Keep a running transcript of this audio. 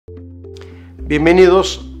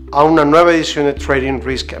Bienvenidos a una nueva edición de Trading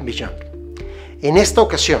Risk and Beyond. En esta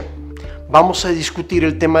ocasión vamos a discutir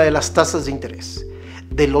el tema de las tasas de interés,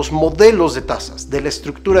 de los modelos de tasas, de la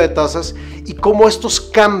estructura de tasas y cómo estos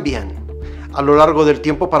cambian a lo largo del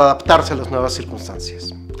tiempo para adaptarse a las nuevas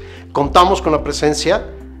circunstancias. Contamos con la presencia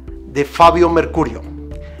de Fabio Mercurio,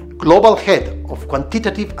 Global Head of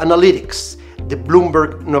Quantitative Analytics de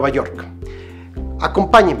Bloomberg, Nueva York.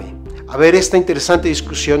 Acompáñeme a ver esta interesante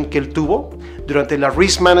discusión que él tuvo durante la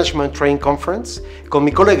Risk Management Trading Conference con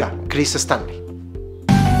mi colega Chris Stanley.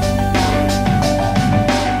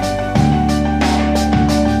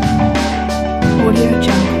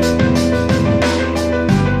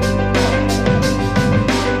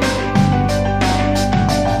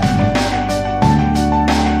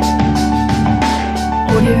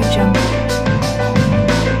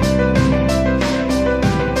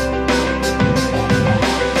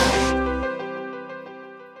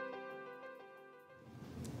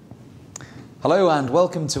 Hello and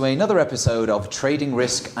welcome to another episode of Trading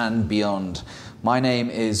Risk and Beyond. My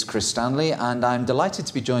name is Chris Stanley and I'm delighted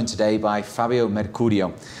to be joined today by Fabio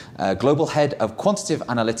Mercurio, Global Head of Quantitative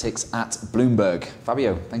Analytics at Bloomberg.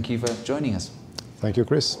 Fabio, thank you for joining us. Thank you,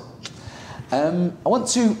 Chris. I want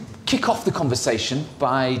to kick off the conversation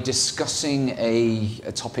by discussing a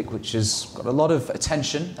topic which has got a lot of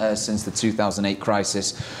attention since the 2008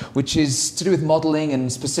 crisis, which is to do with modelling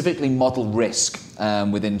and specifically model risk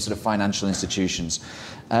within sort of financial institutions.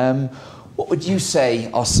 What would you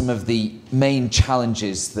say are some of the main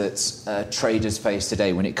challenges that traders face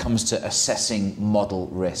today when it comes to assessing model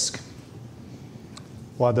risk?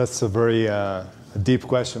 Well, that's a very deep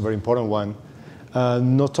question, very important one.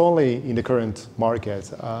 Not only in the current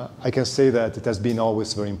market, I can say that it has been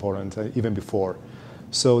always very important, even before.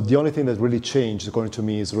 So the only thing that really changed, according to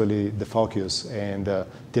me, is really the focus and the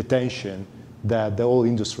attention that the whole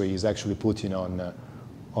industry is actually putting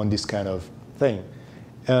on this kind of thing.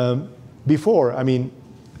 Before, I mean,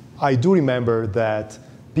 I do remember that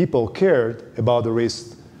people cared about the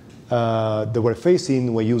risks they were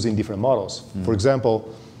facing when using different models. For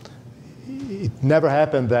example, it never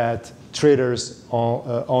happened that traders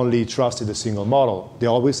only trusted a single model. They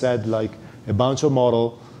always had like a bunch of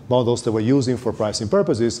models that were using for pricing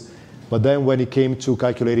purposes, but then when it came to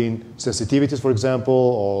calculating sensitivities, for example,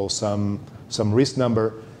 or some risk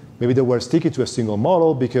number, maybe they were sticking to a single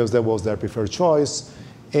model because that was their preferred choice,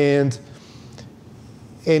 and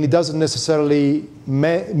it doesn't necessarily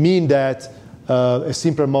mean that a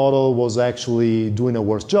simpler model was actually doing a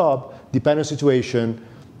worse job. Depending on the situation,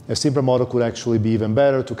 a simpler model could actually be even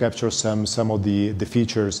better to capture some of the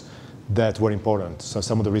features that were important, so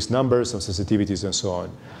some of the risk numbers, some sensitivities, and so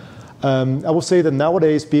on. I would say that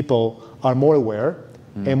nowadays people are more aware,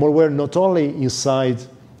 and more aware not only inside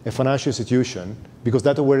a financial institution, because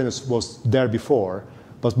that awareness was there before,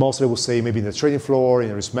 but mostly I would say maybe in the trading floor, in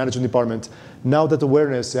the risk management department. Now that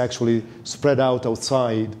awareness actually spread out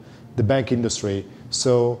outside the bank industry.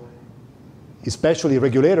 So especially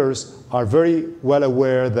regulators are very well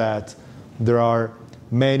aware that there are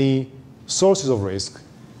many sources of risk.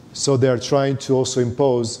 So they are trying to also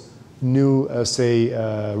impose new,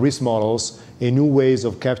 risk models and new ways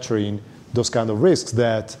of capturing those kind of risks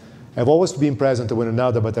that have always been present one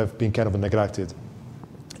another, but have been kind of neglected.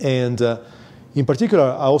 And in particular,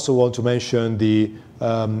 I also want to mention the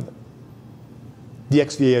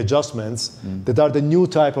XVA adjustments that are the new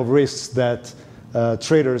type of risks that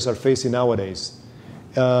traders are facing nowadays.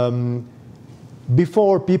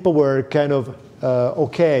 Before, people were kind of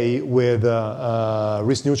okay with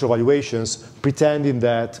risk-neutral valuations, pretending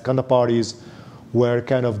that counterparties were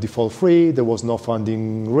kind of default-free, there was no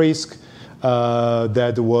funding risk,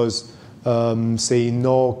 that there was,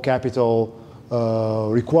 no capital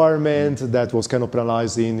requirement that was kind of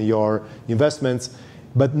penalizing your investments.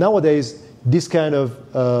 But nowadays, this kind of,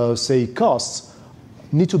 costs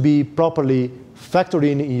need to be properly factored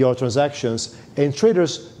in your transactions, and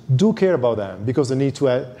traders do care about them because they need to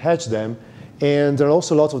hedge them. And there are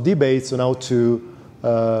also lots of debates on how to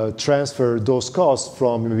transfer those costs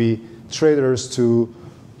from maybe traders to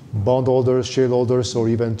bondholders, shareholders, or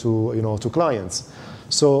even to clients.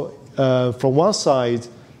 So from one side,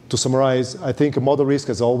 to summarize, I think model risk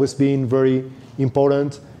has always been very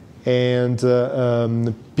important, and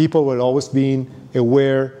people will always be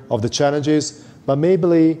aware of the challenges. But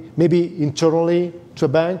maybe internally to a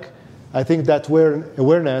bank, I think that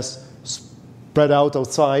awareness spread out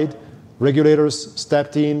outside. Regulators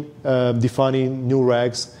stepped in, defining new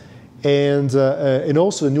regs, and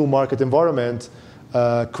also the new market environment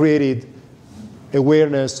created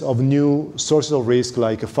awareness of new sources of risk,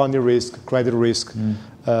 like funding risk, credit risk,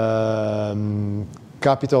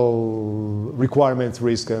 capital requirement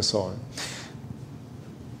risk and so on.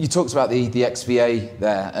 You talked about the XVA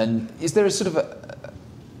there, and is there a sort of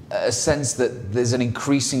a sense that there's an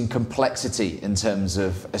increasing complexity in terms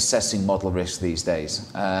of assessing model risk these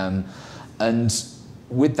days? And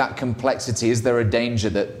with that complexity, is there a danger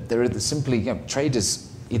that there are simply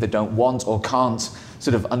traders either don't want or can't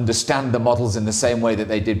sort of understand the models in the same way that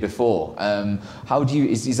they did before?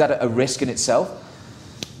 Is that a risk in itself?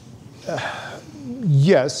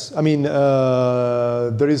 Yes, I mean,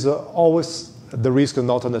 there is always the risk of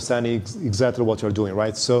not understanding exactly what you're doing,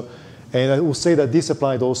 right? So, and I will say that this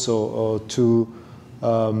applied also to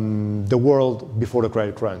the world before the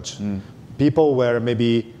credit crunch. People were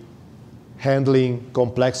maybe handling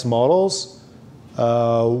complex models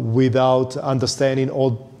without understanding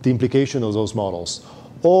all the implications of those models,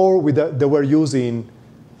 or they were using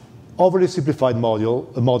overly simplified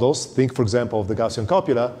models, think for example of the Gaussian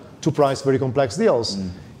copula, to price very complex deals,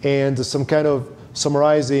 and some kind of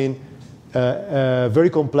summarizing very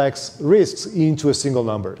complex risks into a single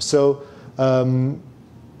number. So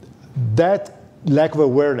that lack of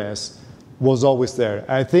awareness was always there.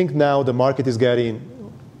 I think now the market is getting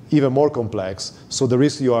even more complex, so the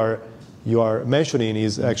risk you are mentioning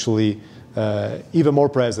is actually even more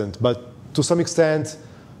present, but to some extent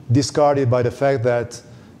discarded by the fact that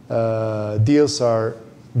deals are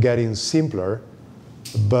getting simpler.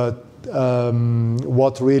 But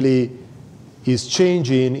what really is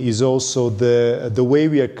changing is also the way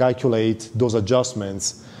we calculate those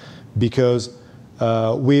adjustments, because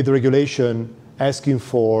with regulation asking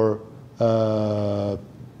for,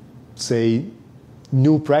 say,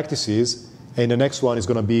 new practices, and the next one is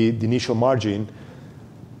going to be the initial margin,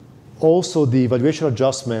 also the valuation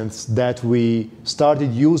adjustments that we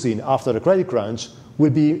started using after the credit crunch will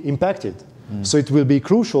be impacted. So it will be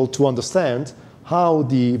crucial to understand how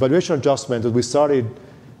the valuation adjustment that we started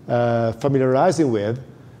familiarizing with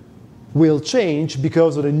will change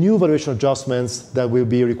because of the new valuation adjustments that will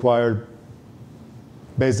be required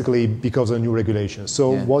basically because of the new regulations.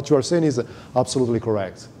 So what you are saying is absolutely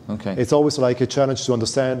correct. Okay. It's always like a challenge to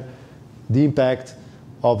understand the impact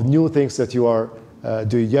of new things that you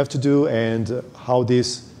have to do, and how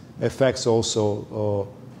this affects also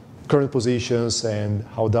current positions, and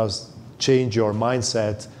how does change your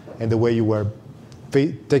mindset and the way you were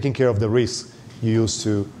taking care of the risks you used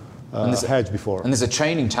to hedge before. And there's a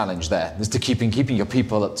training challenge there. There's to keeping your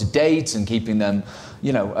people up to date and keeping them,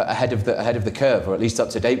 ahead of the curve, or at least up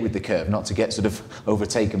to date with the curve, not to get sort of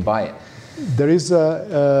overtaken by it. There is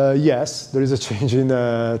yes, there is a change in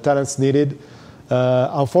talents needed.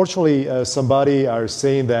 Unfortunately, somebody are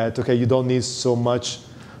saying that okay, you don't need so much,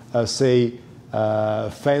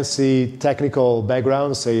 fancy technical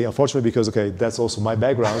background. Say, unfortunately, because okay, that's also my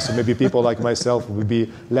background. So maybe people like myself will be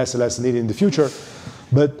less and less needed in the future.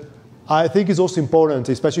 But I think it's also important,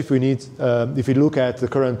 especially if we look at the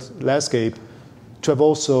current landscape, to have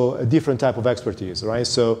also a different type of expertise, right?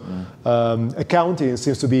 So accounting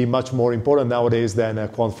seems to be much more important nowadays than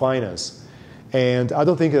quant finance. And I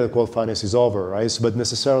don't think that quant finance is over, right? So, but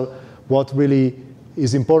necessarily what really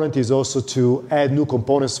is important is also to add new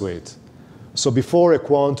components to it. So before, a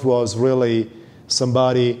quant was really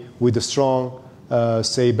somebody with a strong,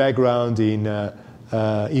 background in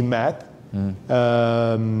math,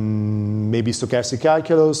 maybe stochastic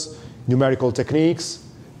calculus, numerical techniques,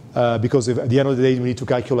 because at the end of the day, we need to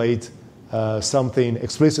calculate something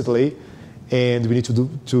explicitly, and we need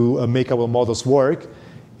to make our models work,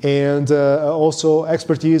 and also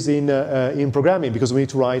expertise in programming, because we need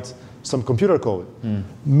to write some computer code.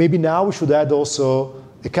 Maybe now we should add also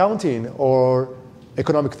accounting or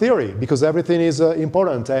economic theory, because everything is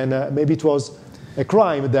important, and maybe it was a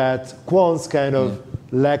crime that quants kind of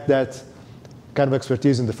lacked that kind of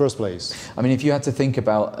expertise in the first place. I mean, if you had to think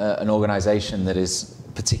about an organization that is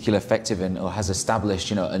particularly effective in, or has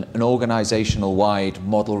established, an organizational-wide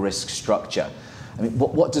model risk structure, I mean,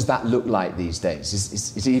 what does that look like these days?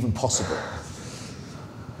 Is it even possible?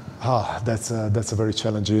 That's a very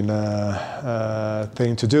challenging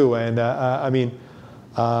thing to do, and I mean,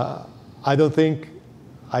 I don't think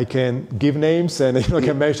I can give names and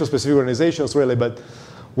can mention specific organizations really, but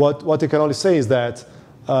what I can only say is that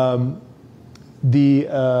the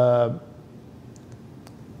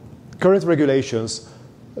current regulations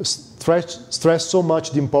stress so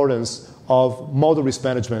much the importance of model risk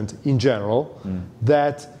management in general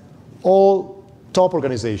that all top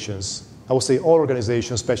organizations, I would say all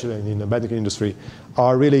organizations, especially in the banking industry,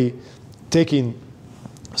 are really taking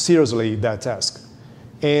seriously that task.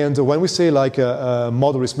 And when we say like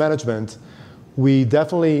model risk management, we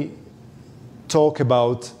definitely talk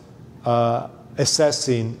about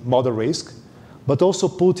assessing model risk, but also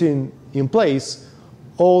putting in place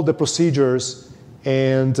all the procedures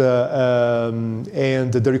and the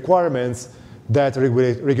requirements that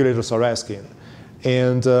regulators are asking.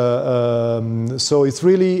 And so it's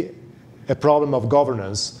really a problem of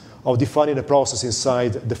governance, of defining a process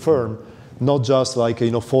inside the firm, not just like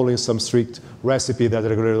following some strict recipe that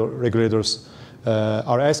the regulators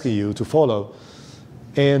are asking you to follow.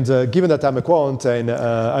 And given that I'm a quant, and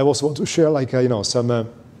I also want to share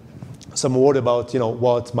some word about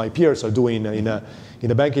what my peers are doing in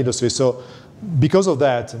the banking industry. So because of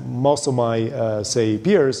that, most of my say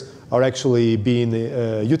peers are actually being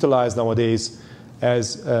utilized nowadays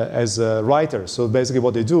as writers. So basically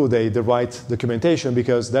what they do, they write documentation,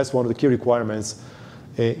 because that's one of the key requirements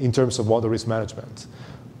in terms of model risk management.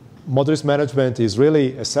 Model risk management is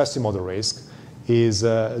really assessing model risk, is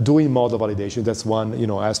doing model validation. That's one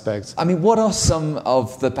aspect. I mean, what are some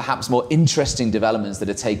of the perhaps more interesting developments that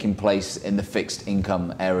are taking place in the fixed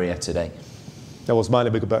income area today? That was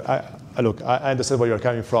mine, but look, I understand where you're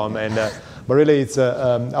coming from, and but really, it's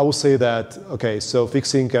I would say that so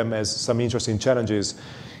fixed income has some interesting challenges,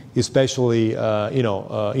 especially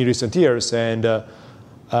in recent years, and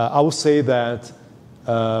I would say that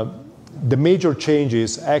the major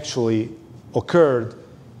changes actually occurred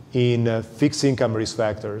in fixed income risk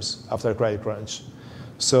factors after the credit crunch.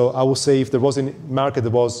 So I would say if there was a market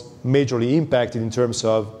that was majorly impacted in terms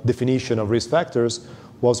of definition of risk factors,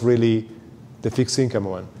 was really the fixed income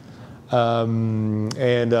one.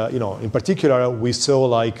 In particular, we saw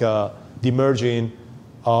the emerging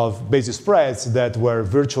of basis spreads that were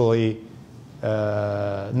virtually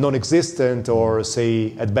non-existent, or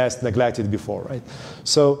say at best neglected before, right?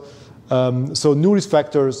 So new risk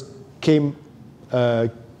factors came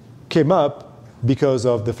up because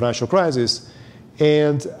of the financial crisis.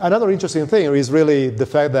 And another interesting thing is really the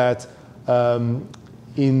fact that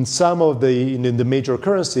in some of in the major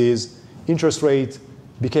currencies, interest rate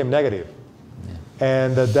became negative. Yeah.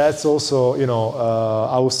 And that's also,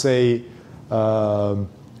 I would say,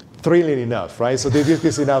 thrilling enough, right? So this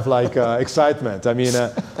gives enough excitement, I mean,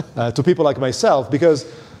 to people like myself, because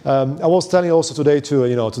I was telling also today to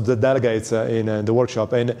the delegates in the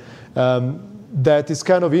workshop, and that is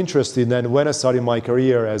kind of interesting. And when I started my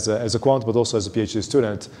career as a quant, but also as a PhD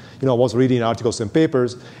student, I was reading articles and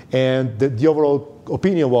papers, and the overall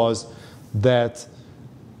opinion was that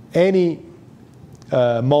any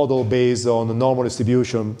model based on a normal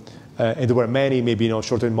distribution, and there were many, maybe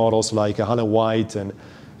short-term models like Hahn and White and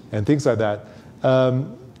things like that,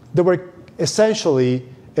 they were essentially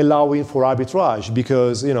allowing for arbitrage,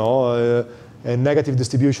 because a negative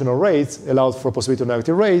distribution of rates allowed for possibility of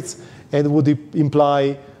negative rates, and would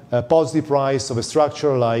imply a positive price of a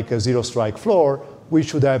structure like a zero-strike floor, which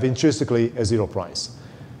should have intrinsically a zero price.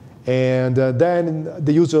 And then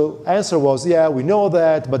the usual answer was, yeah, we know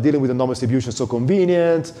that, but dealing with a normal distribution is so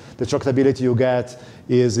convenient. The tractability you get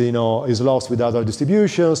is lost with other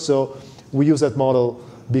distributions. So we use that model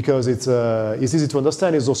because it's easy to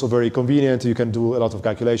understand. It's also very convenient. You can do a lot of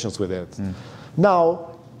calculations with it. Mm.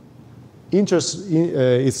 Now,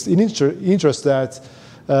 it's in interest that,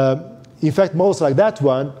 in fact, models like that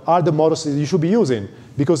one are the models that you should be using.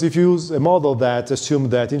 Because if you use a model that assumes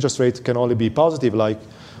that interest rate can only be positive, like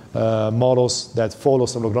models that follow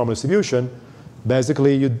some normal distribution,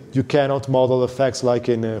 basically you cannot model effects like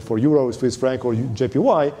for Euro, Swiss franc, or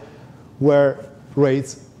JPY, where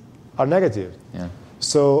rates are negative. Yeah.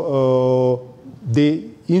 So the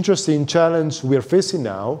interesting challenge we are facing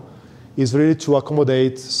now is really to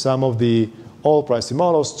accommodate some of the oil pricing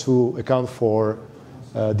models to account for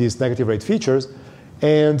these negative rate features.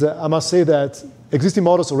 And I must say that existing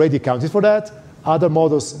models already accounted for that. Other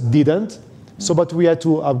models didn't. So, but we had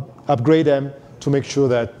to upgrade them to make sure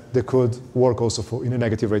that they could work also in a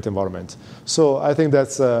negative rate environment. So I think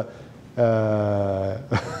that's a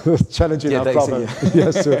challenging enough problem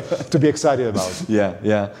yes, to be excited about. Yeah,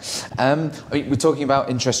 yeah. I mean, we're talking about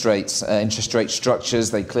interest rates, interest rate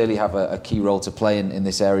structures. They clearly have a key role to play in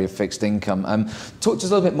this area of fixed income. Talk to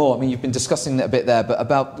us a little bit more. I mean, you've been discussing that a bit there, but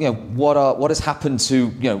about what has happened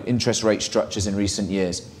to interest rate structures in recent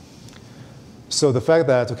years. So the fact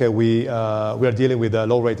that we are dealing with a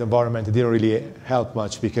low rate environment, it didn't really help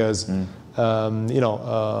much, because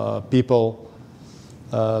people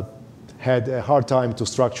had a hard time to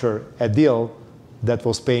structure a deal that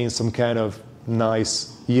was paying some kind of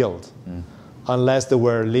nice yield, unless they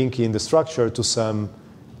were linking the structure to some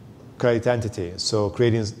credit entity, so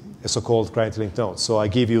creating a so-called credit-linked note. So I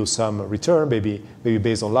give you some return, maybe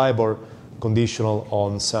based on LIBOR, conditional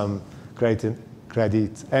on some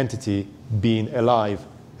credit entity being alive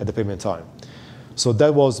at the payment time. So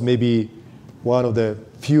that was maybe one of the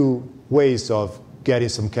few ways of getting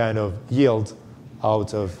some kind of yield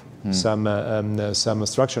out of some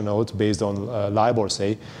structure note based on LIBOR,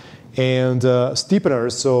 say. And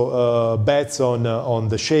steepeners, so bets on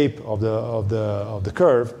the shape of the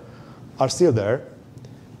curve, are still there.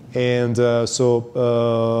 And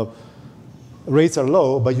rates are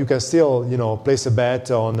low, but you can still, place a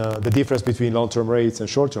bet on the difference between long-term rates and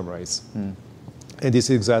short-term rates. And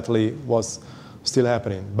this is exactly what's still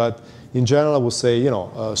happening. But in general, I would say,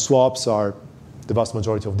 swaps are the vast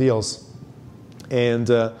majority of deals. And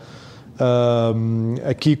a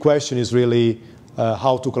key question is really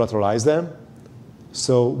how to collateralize them.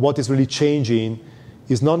 So what is really changing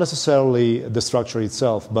is not necessarily the structure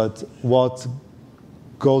itself, but what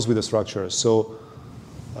goes with the structure. So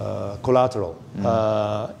collateral.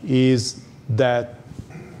 Is that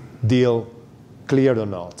deal cleared or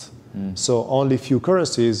not? So only few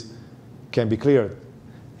currencies can be cleared.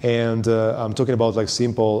 And I'm talking about like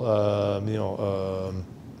simple,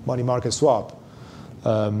 money market swap.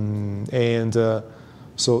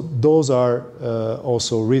 So those are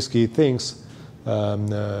also risky things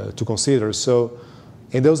to consider. So,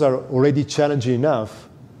 and those are already challenging enough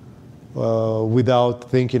without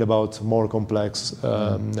thinking about more complex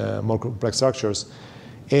structures.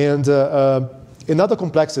 And another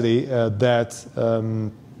complexity that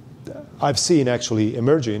I've seen actually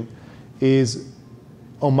emerging is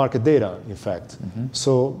on market data, in fact.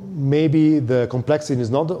 So maybe the complexity is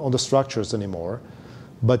not on the structures anymore,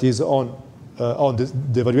 but is on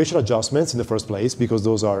the valuation adjustments in the first place, because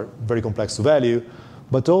those are very complex to value,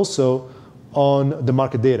 but also on the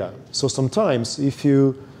market data. So sometimes if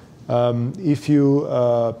you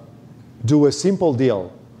do a simple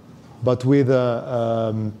deal, but with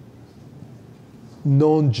a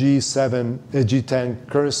non-G7, G10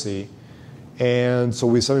 currency, and so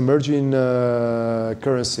with some emerging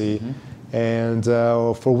currency, and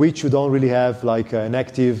for which you don't really have like an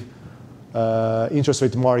active interest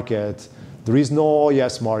rate market, there is no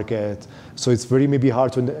OIS market, so it's very maybe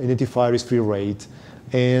hard to identify risk-free rate,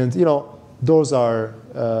 and those are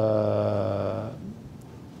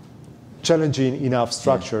challenging enough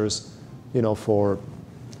structures,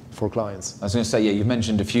 for clients. I was going to say, yeah, you've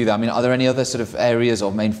mentioned a few there. I mean, are there any other sort of areas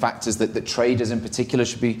or main factors that traders in particular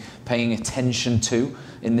should be paying attention to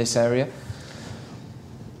in this area?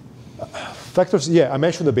 Factors, yeah, I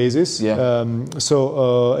mentioned the basis. Yeah.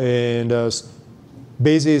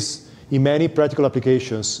 Basis in many practical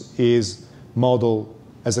applications is modeled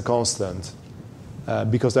as a constant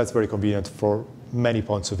because that's very convenient for many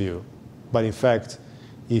points of view. But in fact,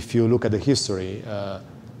 if you look at the history,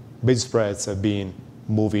 basis spreads have been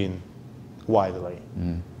moving widely,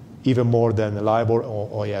 even more than the LIBOR or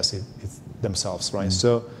OIS themselves, right?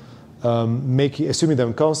 So assuming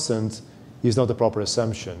them constant is not the proper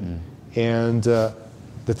assumption. And the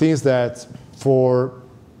thing is that for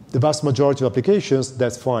the vast majority of applications,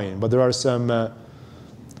 that's fine. But there are some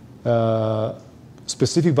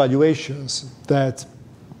specific valuations that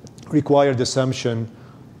require the assumption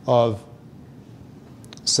of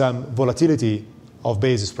some volatility of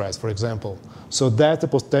basis spreads, for example. So that's a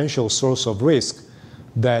potential source of risk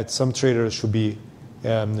that some traders should be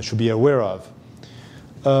aware of.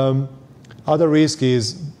 Other risk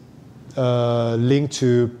is linked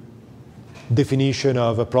to definition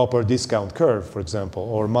of a proper discount curve, for example,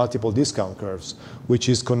 or multiple discount curves, which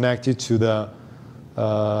is connected to the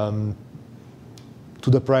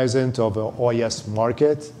presence of an OIS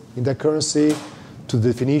market in that currency, to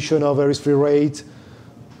the definition of a risk-free rate,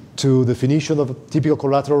 to the definition of a typical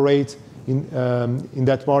collateral rate in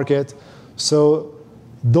that market. So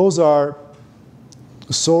those are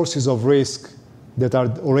sources of risk that are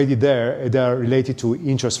already there. They are related to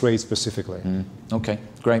interest rates specifically. Okay,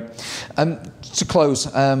 great. To close,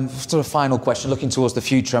 sort of final question, looking towards the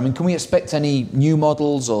future. I mean, can we expect any new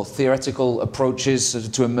models or theoretical approaches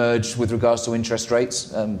to emerge with regards to interest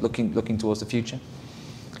rates, looking towards the future?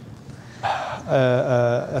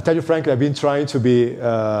 I'll tell you frankly, I've been trying to be,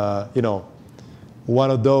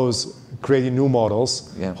 one of those creating new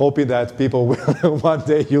models, hoping that people will one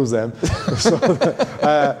day use them. So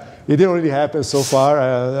it didn't really happen so far.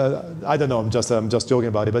 I don't know. I'm just joking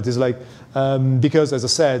about it. But it's like because, as I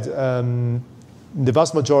said, the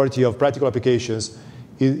vast majority of practical applications,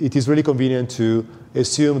 it is really convenient to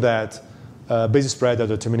assume that basis spreads are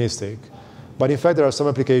deterministic. But in fact, there are some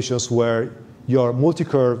applications where your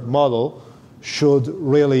multi-curve model should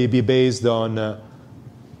really be based on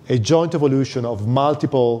a joint evolution of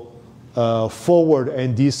multiple forward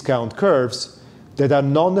and discount curves that are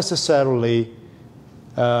not necessarily,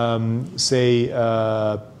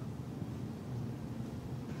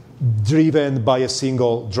 driven by a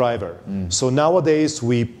single driver. So nowadays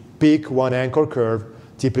we pick one anchor curve,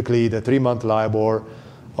 typically the 3-month LIBOR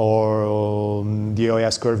or the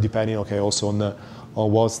OAS curve, depending, also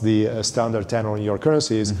on what's the standard tenor in your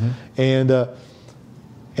currencies. And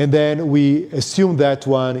then we assume that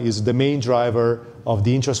one is the main driver of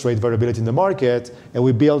the interest rate variability in the market, and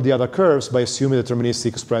we build the other curves by assuming a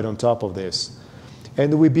deterministic spread on top of this.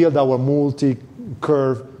 And we build our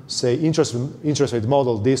multi-curve, say, interest rate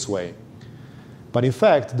model this way. But in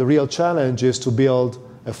fact, the real challenge is to build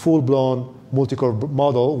a full-blown multi-curve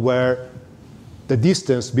model where the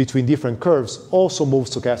distance between different curves also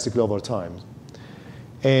moves stochastically over time.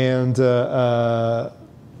 And the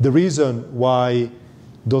reason why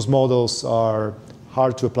those models are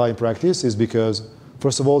hard to apply in practice is because,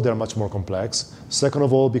 first of all, they're much more complex. Second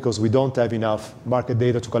of all, because we don't have enough market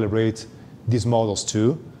data to calibrate these models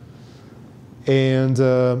to. And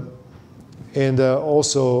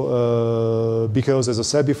also because, as I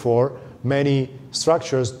said before, many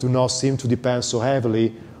structures do not seem to depend so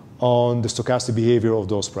heavily on the stochastic behavior of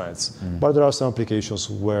those spreads. But there are some applications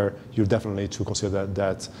where you definitely need to consider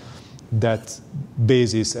that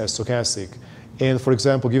basis as stochastic. And for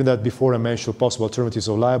example, given that before I mentioned possible alternatives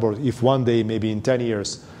of LIBOR, if one day, maybe in 10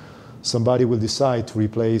 years, somebody will decide to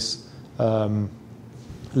replace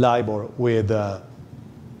LIBOR with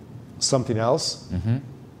something else,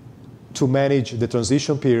 to manage the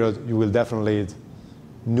transition period, you will definitely need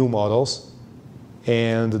new models.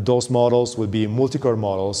 And those models will be multi-curve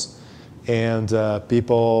models. And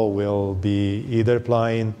people will be either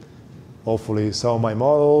applying, hopefully, some of my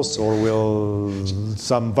models, or will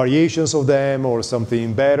some variations of them, or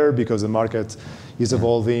something better, because the market is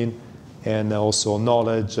evolving, and also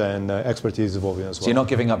knowledge and expertise is evolving as well. So you're not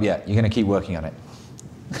giving up yet? You're going to keep working on it?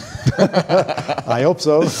 I hope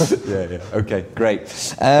so. Yeah. Okay, great.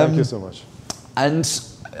 Thank you so much. And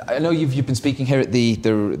I know you've been speaking here at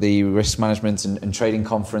the Risk Management and Trading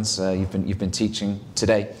Conference. You've been teaching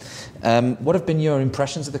today. What have been your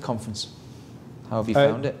impressions of the conference? How have you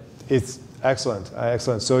found it? It's excellent,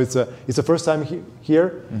 excellent. So it's the first time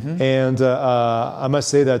here, and I must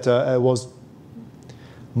say that I was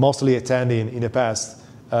mostly attending in the past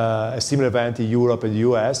a similar event in Europe and the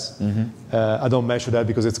US. I don't mention that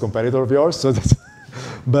because it's a competitor of yours. So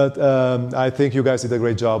but I think you guys did a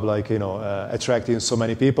great job, attracting so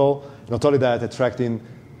many people. Not only that, attracting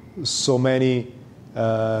so many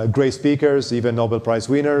great speakers, even Nobel Prize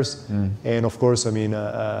winners. And of course, I mean,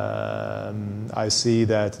 I see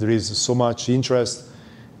that there is so much interest,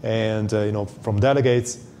 and from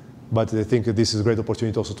delegates. But I think this is a great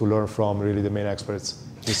opportunity also to learn from really the main experts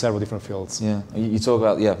in several different fields. Yeah, you talk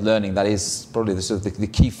about learning. That is probably the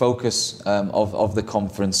key focus of the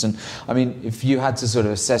conference. And I mean, if you had to sort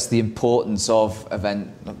of assess the importance of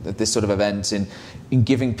this sort of event in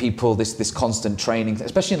giving people this constant training,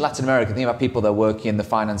 especially in Latin America, think about people that are working in the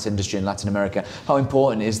finance industry in Latin America. How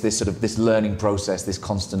important is this learning process, this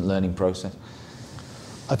constant learning process?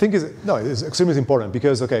 I think it's extremely important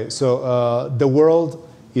because the world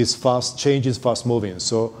is fast changing, fast moving.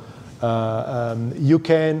 So you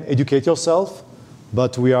can educate yourself,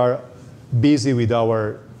 but we are busy with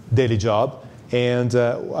our daily job. And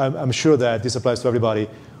I'm sure that this applies to everybody.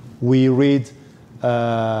 We read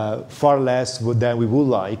far less than we would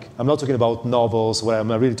like. I'm not talking about novels, I'm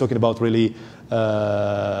really talking about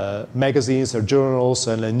magazines or journals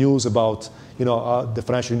and news about the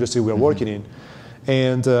financial industry we are working in.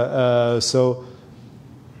 And so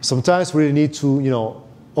sometimes we really need to,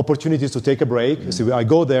 opportunities to take a break. So I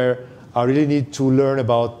go there, I really need to learn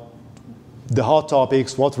about the hot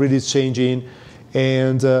topics, what really is changing,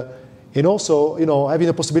 and also, having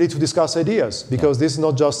the possibility to discuss ideas, because this is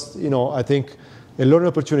not just, I think a learning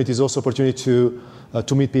opportunity is also opportunity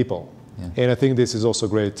to meet people. And I think this is also a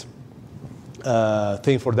great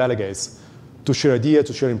thing for delegates, to share ideas,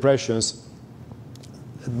 to share impressions.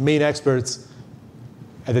 Main experts,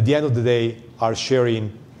 at the end of the day, are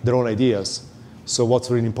sharing their own ideas. So what's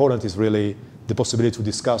really important is really the possibility to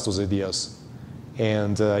discuss those ideas.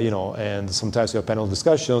 And, and sometimes we have panel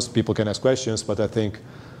discussions, people can ask questions, but I think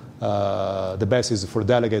the best is for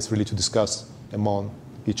delegates really to discuss among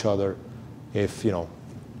each other if,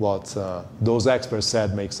 what those experts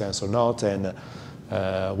said makes sense or not, and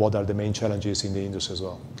what are the main challenges in the industry as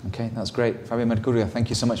well. Okay, that's great. Fabio Mercurio, thank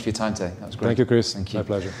you so much for your time today. That was great. Thank you, Chris. Thank you. My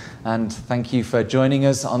pleasure. And thank you for joining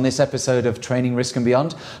us on this episode of Training Risk and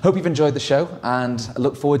Beyond. Hope you've enjoyed the show, and I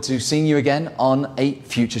look forward to seeing you again on a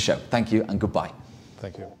future show. Thank you and goodbye.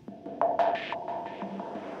 Thank you.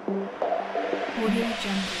 Audio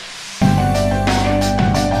Jungle.